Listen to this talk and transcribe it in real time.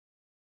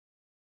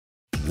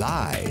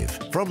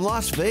Live from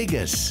Las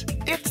Vegas,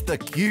 it's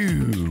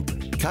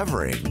theCUBE,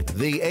 covering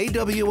the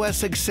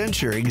AWS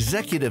Accenture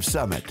Executive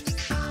Summit.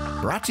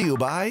 Brought to you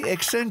by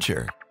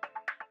Accenture.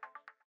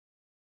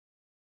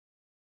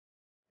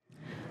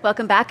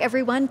 Welcome back,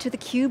 everyone, to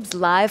theCUBE's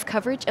live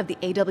coverage of the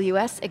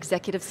AWS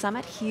Executive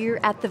Summit here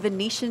at the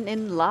Venetian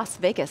in Las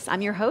Vegas.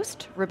 I'm your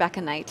host, Rebecca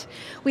Knight.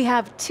 We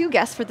have two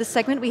guests for this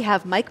segment. We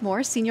have Mike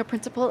Moore, Senior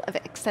Principal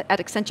at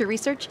Accenture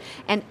Research,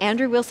 and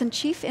Andrew Wilson,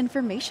 Chief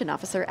Information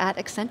Officer at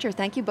Accenture.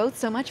 Thank you both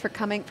so much for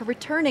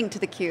returning to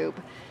theCUBE.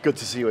 Good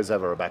to see you as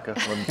ever, Rebecca,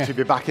 and to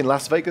be back in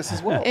Las Vegas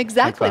as well.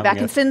 Exactly, back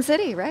in Sin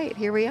City, right,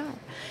 here we are.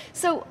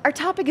 So our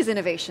topic is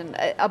innovation,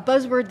 a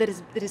buzzword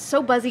that is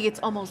so buzzy it's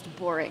almost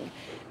boring.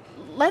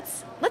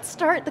 Let's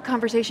start the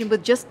conversation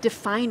with just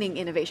defining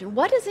innovation.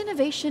 What does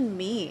innovation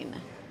mean?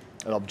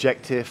 An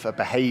objective, a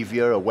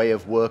behavior, a way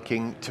of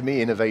working. To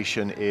me,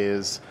 innovation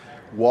is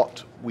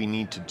what we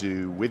need to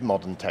do with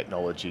modern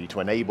technology to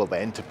enable the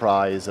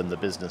enterprise and the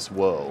business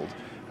world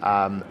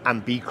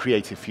and be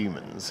creative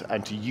humans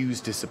and to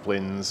use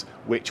disciplines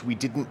which we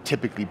didn't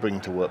typically bring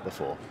to work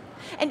before.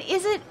 And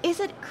is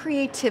it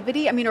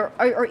creativity? I mean,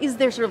 or is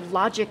there sort of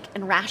logic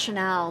and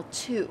rationale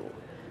too?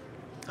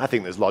 I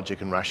think there's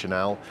logic and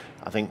rationale,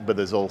 but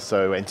there's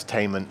also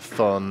entertainment,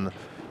 fun,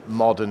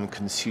 modern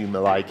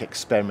consumer-like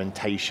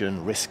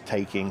experimentation,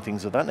 risk-taking,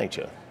 things of that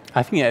nature.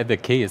 I think the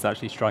key is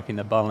actually striking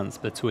the balance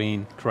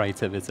between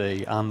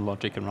creativity and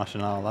logic and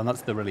rationale, and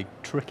that's the really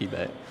tricky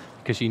bit,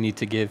 because you need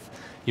to give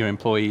your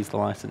employees the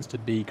license to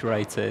be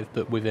creative,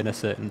 but within a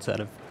certain set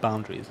of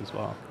boundaries as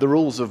well. The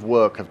rules of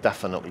work have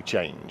definitely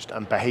changed,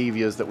 and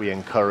behaviors that we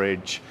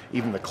encourage,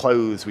 even the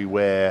clothes we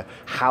wear,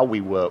 how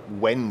we work,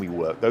 when we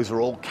work, those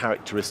are all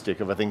characteristic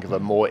of, I think, of a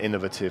more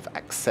innovative,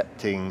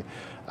 accepting,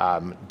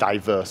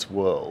 diverse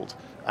world.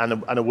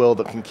 And a world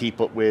that can keep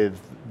up with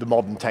the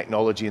modern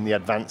technology and the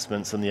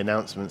advancements and the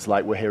announcements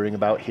like we're hearing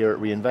about here at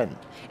reInvent.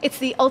 It's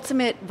the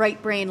ultimate right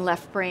brain,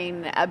 left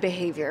brain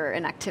behavior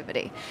and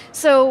activity.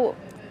 So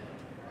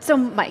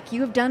Mike,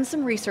 you have done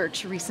some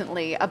research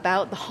recently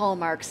about the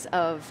hallmarks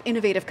of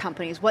innovative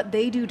companies, what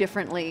they do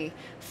differently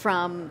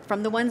from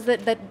the ones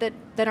that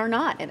are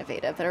not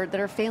innovative, that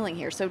are failing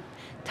here. So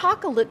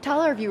tell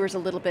our viewers a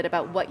little bit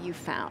about what you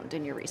found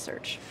in your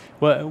research.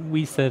 Well,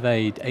 we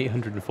surveyed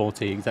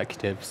 840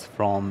 executives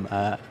from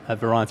a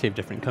variety of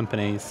different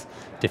companies,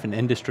 different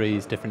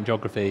industries, different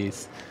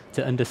geographies,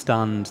 to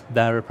understand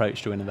their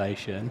approach to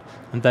innovation,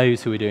 and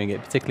those who are doing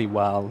it particularly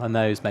well, and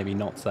those maybe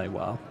not so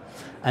well.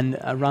 And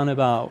around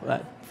about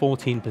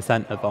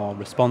 14% of our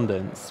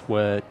respondents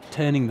were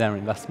turning their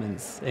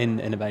investments in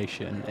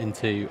innovation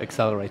into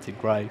accelerated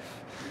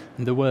growth.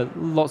 And there were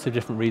lots of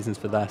different reasons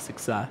for their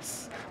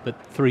success,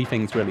 but three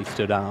things really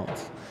stood out.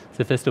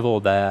 So first of all,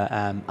 they're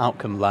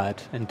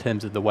outcome-led in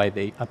terms of the way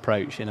they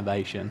approach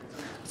innovation.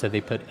 So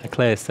they put a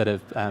clear set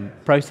of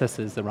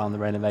processes around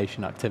their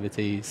innovation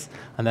activities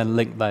and then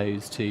link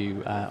those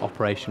to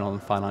operational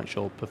and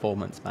financial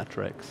performance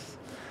metrics.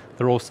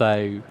 They're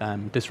also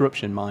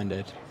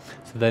disruption-minded,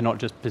 so they're not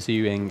just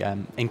pursuing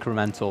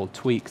incremental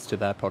tweaks to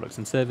their products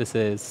and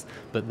services,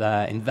 but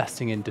they're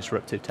investing in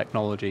disruptive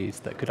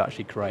technologies that could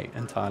actually create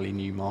entirely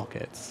new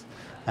markets.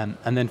 And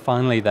then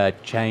finally, they're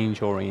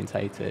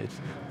change-orientated.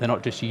 They're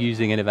not just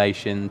using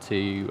innovation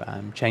to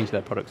change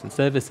their products and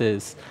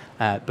services,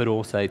 but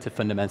also to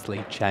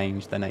fundamentally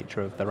change the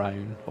nature of their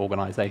own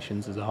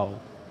organizations as a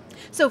whole.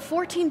 So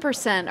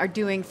 14% are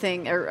doing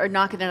are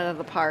knocking it out of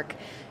the park.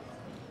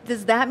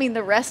 Does that mean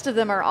the rest of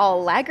them are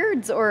all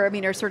laggards, or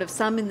are sort of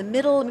some in the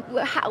middle?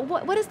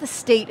 What is the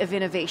state of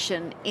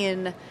innovation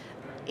in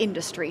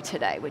industry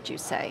today, would you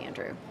say,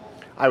 Andrew?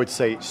 I would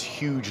say it's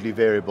hugely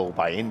variable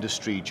by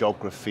industry,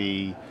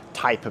 geography,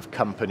 type of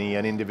company,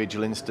 and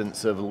individual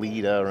instance of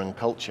leader and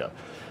culture.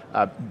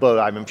 But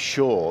I'm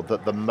sure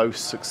that the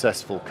most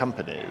successful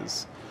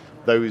companies,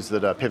 those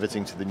that are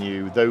pivoting to the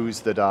new, those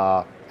that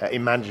are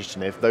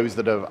imaginative, those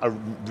that are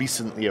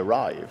recently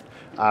arrived,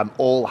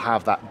 all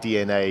have that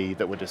DNA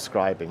that we're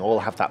describing, all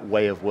have that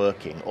way of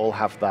working, all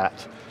have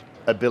that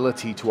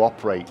ability to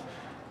operate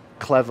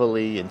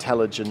cleverly,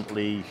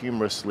 intelligently,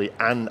 humorously,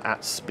 and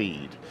at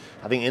speed.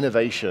 I think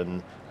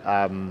innovation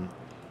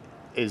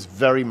is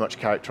very much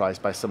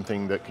characterized by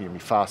something that can be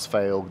fast,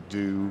 fail,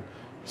 do,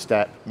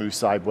 step, move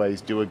sideways,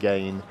 do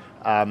again.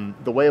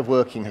 The way of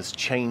working has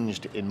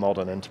changed in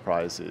modern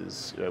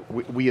enterprises.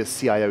 We as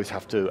CIOs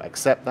have to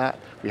accept that.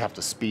 We have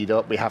to speed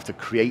up. We have to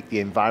create the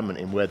environment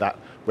in where that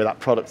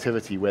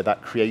productivity, where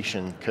that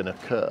creation can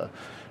occur.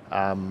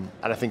 And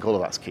I think all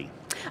of that's key.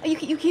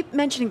 You keep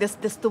mentioning this,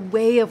 the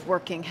way of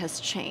working has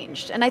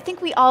changed. And I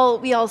think we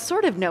all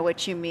sort of know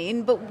what you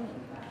mean, but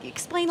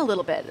explain a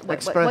little bit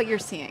what you're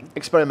seeing.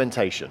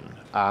 Experimentation,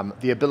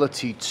 the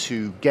ability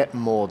to get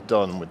more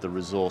done with the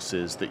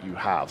resources that you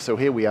have. So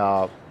here we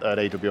are at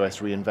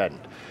AWS reInvent,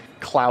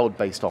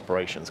 cloud-based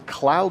operations.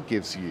 Cloud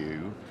gives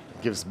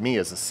me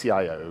as a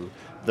CIO,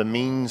 the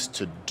means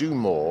to do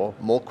more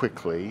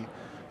quickly,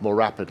 more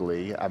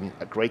rapidly,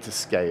 at greater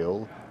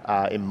scale,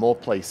 in more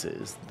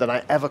places than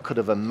I ever could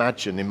have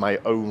imagined in my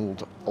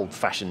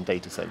old-fashioned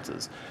data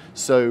centers.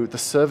 So the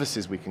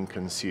services we can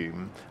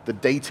consume, the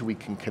data we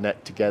can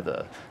connect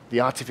together,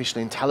 the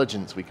artificial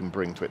intelligence we can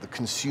bring to it, the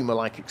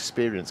consumer-like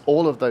experience,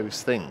 all of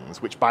those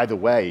things, which by the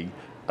way,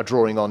 are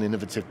drawing on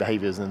innovative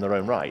behaviors in their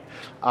own right,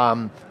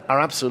 are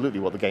absolutely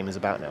what the game is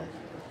about now.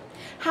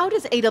 How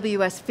does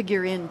AWS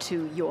figure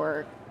into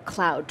your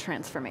cloud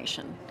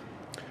transformation?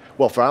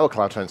 Well, for our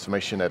cloud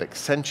transformation at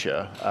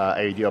Accenture,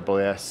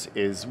 AWS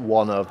is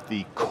one of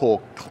the core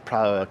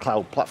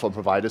cloud platform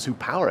providers who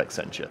power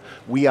Accenture.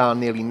 We are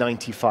nearly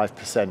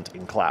 95%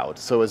 in cloud.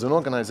 So as an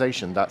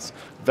organization, that's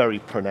very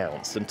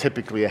pronounced and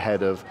typically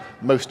ahead of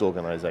most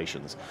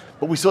organizations.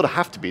 But we sort of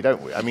have to be,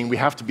 don't we? I mean, we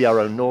have to be our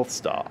own North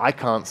Star. I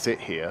can't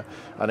sit here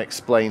and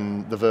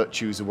explain the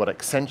virtues of what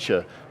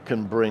Accenture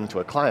can bring to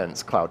a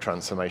client's cloud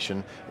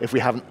transformation if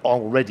we haven't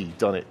already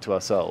done it to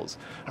ourselves.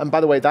 And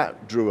by the way,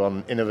 that drew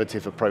on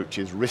innovative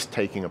approaches,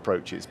 risk-taking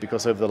approaches,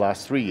 because over the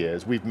last 3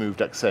 years, we've moved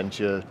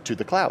Accenture to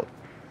the cloud.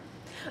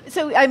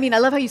 So, I mean, I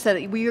love how you said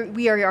it.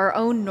 We are our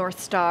own North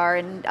Star,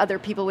 and other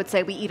people would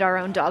say we eat our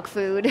own dog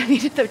food. I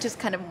mean, they're just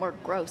kind of more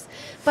gross.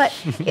 But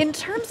in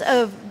terms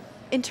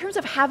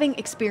of having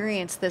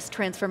experienced this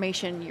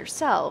transformation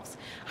yourselves,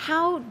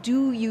 how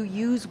do you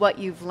use what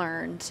you've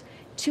learned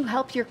to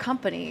help your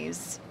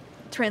companies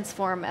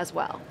transform as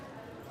well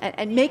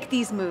and make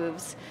these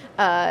moves,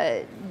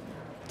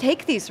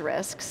 take these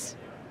risks?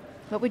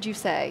 What would you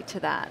say to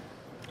that?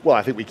 Well,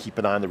 I think we keep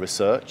an eye on the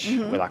research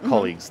with our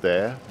colleagues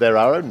there. They're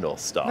our own North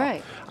Star.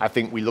 Right. I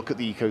think we look at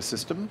the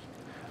ecosystem,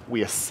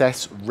 we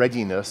assess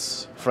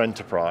readiness for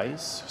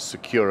enterprise,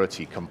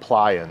 security,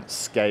 compliance,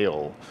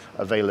 scale,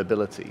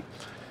 availability.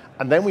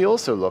 And then we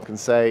also look and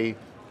say,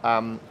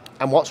 and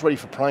what's ready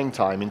for prime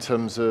time in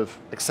terms of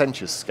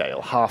Accenture's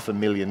scale,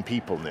 500,000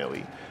 people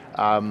nearly.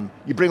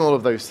 You bring all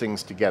of those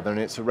things together and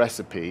it's a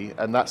recipe,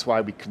 and that's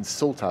why we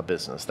consult our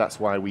business. That's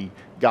why we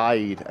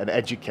guide and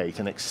educate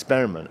and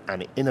experiment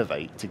and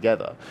innovate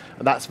together.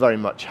 And that's very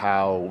much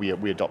how we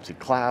adopted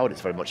cloud.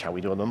 It's very much how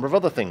we do a number of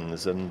other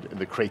things and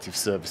the creative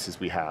services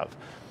we have.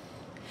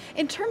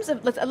 In terms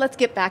of, let's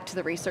get back to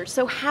the research.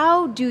 So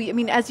how do you, I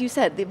mean, as you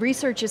said, the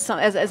research is,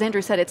 as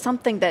Andrew said, it's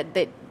something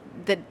that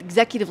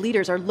executive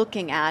leaders are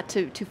looking at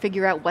to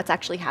figure out what's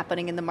actually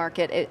happening in the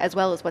market, as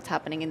well as what's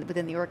happening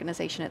within the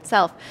organization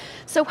itself.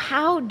 So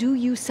how do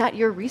you set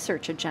your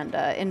research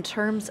agenda in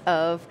terms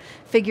of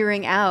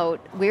figuring out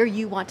where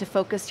you want to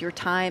focus your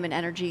time and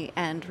energy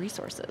and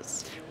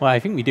resources? Well, I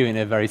think we do it in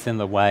a very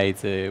similar way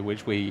to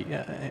which we,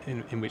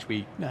 in which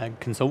we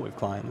consult with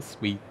clients.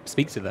 We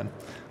speak to them.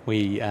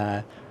 We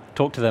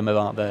talk to them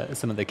about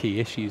some of the key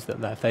issues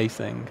that they're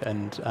facing,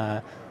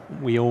 and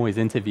we always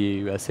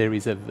interview a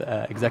series of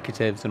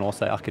executives and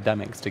also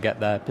academics to get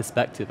their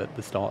perspective at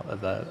the start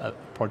of a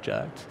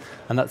project.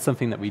 And that's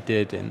something that we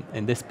did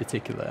in this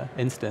particular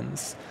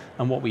instance.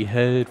 And what we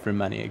heard from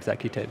many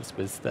executives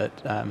was that,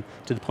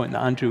 to the point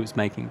that Andrew was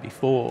making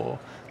before,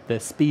 the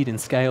speed and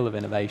scale of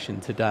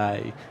innovation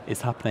today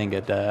is happening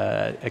at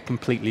a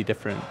completely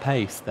different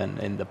pace than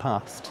in the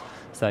past.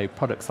 So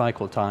product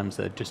cycle times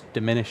are just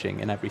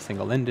diminishing in every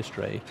single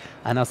industry.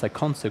 And as a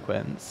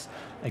consequence,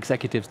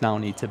 executives now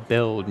need to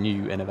build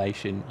new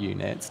innovation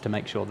units to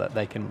make sure that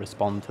they can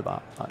respond to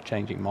that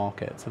changing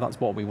market. So that's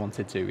what we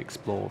wanted to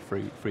explore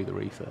through the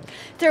research.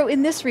 So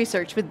in this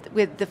research,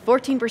 with the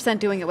 14%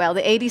 doing it well,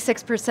 the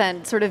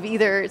 86% sort of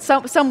either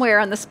somewhere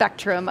on the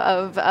spectrum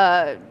of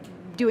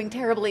doing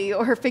terribly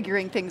or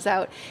figuring things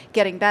out,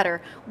 getting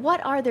better, what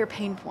are their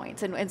pain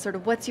points and sort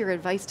of what's your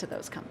advice to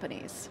those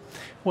companies?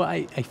 Well,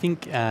 I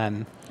think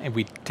if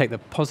we take the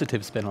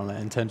positive spin on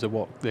it in terms of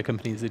what the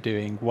companies are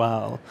doing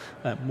well,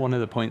 one of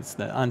the points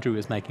that Andrew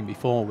was making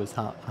before was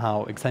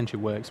how Accenture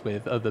works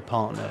with other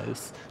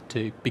partners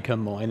to become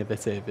more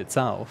innovative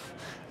itself.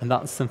 And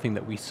that's something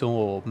that we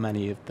saw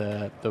many of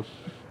the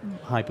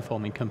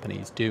high-performing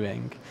companies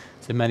doing.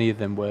 So many of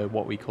them were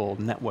what we call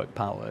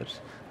network-powered.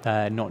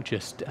 They're not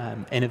just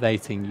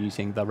innovating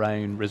using their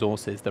own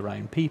resources, their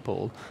own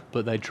people,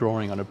 but they're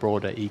drawing on a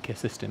broader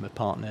ecosystem of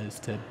partners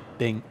to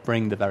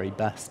bring the very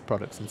best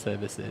products and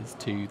services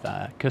to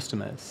their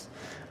customers.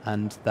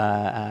 And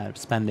they're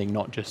spending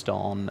not just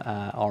on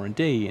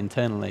R&D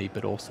internally,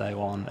 but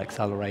also on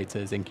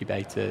accelerators,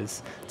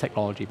 incubators,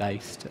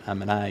 technology-based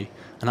M&A.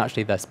 And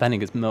actually they're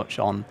spending as much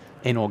on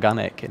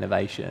inorganic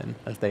innovation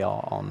as they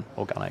are on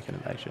organic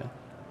innovation.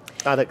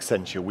 At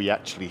Accenture, we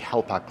actually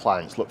help our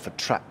clients look for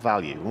trapped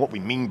value. And what we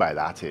mean by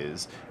that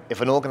is, if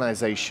an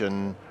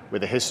organization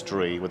with a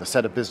history, with a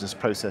set of business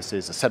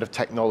processes, a set of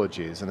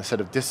technologies, and a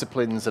set of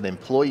disciplines and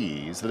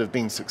employees that have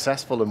been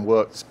successful and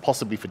worked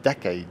possibly for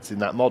decades in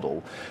that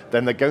model,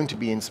 then they're going to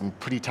be in some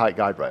pretty tight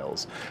guide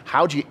rails.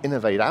 How do you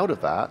innovate out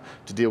of that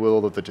to deal with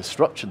all of the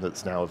disruption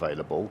that's now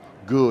available,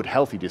 good,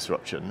 healthy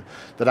disruption,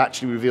 that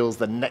actually reveals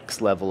the next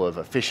level of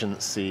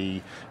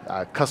efficiency,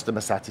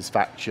 customer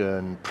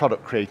satisfaction,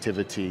 product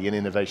creativity, and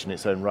innovation in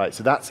its own right?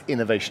 So that's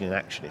innovation in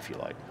action, if you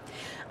like.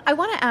 I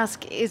want to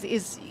ask,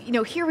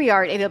 here we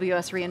are at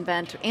AWS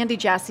reInvent. Andy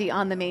Jassy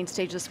on the main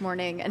stage this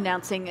morning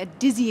announcing a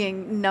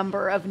dizzying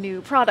number of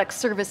new products,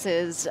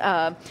 services.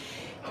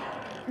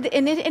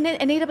 In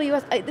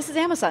AWS, this is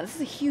Amazon, this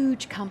is a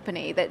huge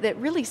company that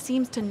really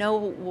seems to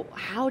know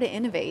how to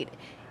innovate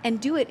and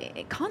do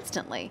it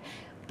constantly.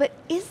 But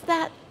is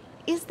that,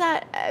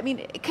 I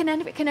mean,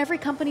 can every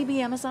company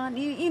be Amazon?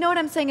 You know what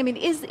I'm saying? I mean,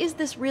 is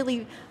this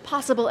really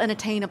possible and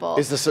attainable?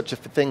 Is there such a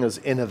thing as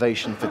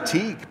innovation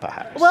fatigue,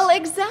 perhaps? Well,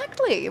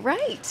 exactly,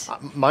 right.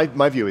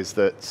 My view is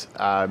that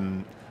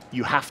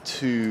you have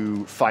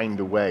to find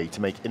a way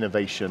to make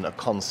innovation a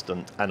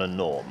constant and a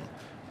norm.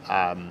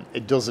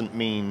 It doesn't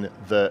mean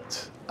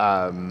that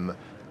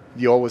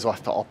you always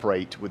have to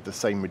operate with the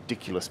same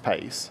ridiculous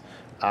pace,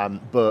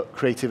 but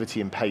creativity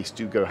and pace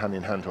do go hand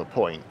in hand to a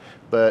point.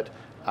 But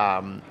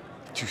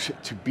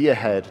to be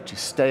ahead, to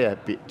stay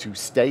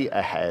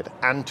ahead,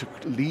 and to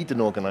lead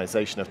an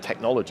organization of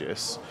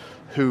technologists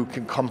who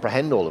can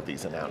comprehend all of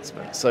these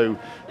announcements. So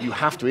you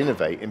have to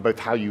innovate in both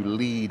how you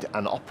lead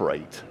and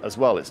operate as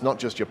well. It's not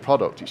just your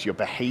product, it's your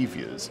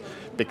behaviors,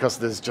 because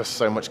there's just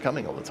so much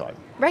coming all the time.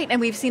 Right, and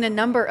we've seen a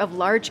number of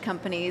large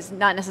companies,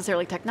 not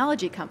necessarily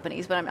technology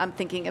companies, but I'm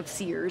thinking of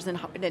Sears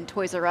and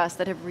Toys R Us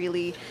that have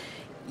really,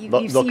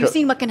 you've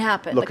seen what can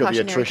happen. Look at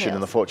the attrition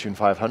in the Fortune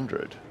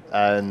 500.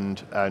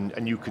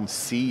 And you can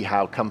see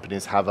how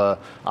companies have a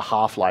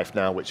half-life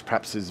now, which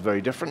perhaps is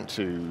very different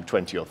to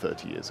 20 or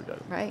 30 years ago.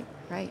 Right,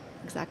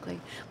 exactly.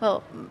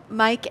 Well,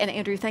 Mike and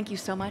Andrew, thank you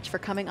so much for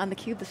coming on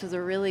theCUBE. This was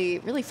a really,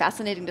 really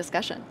fascinating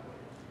discussion.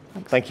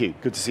 Thanks. Thank you,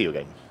 good to see you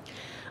again.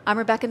 I'm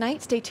Rebecca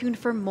Knight. Stay tuned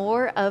for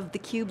more of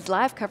theCUBE's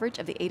live coverage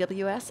of the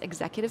AWS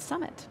Executive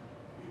Summit.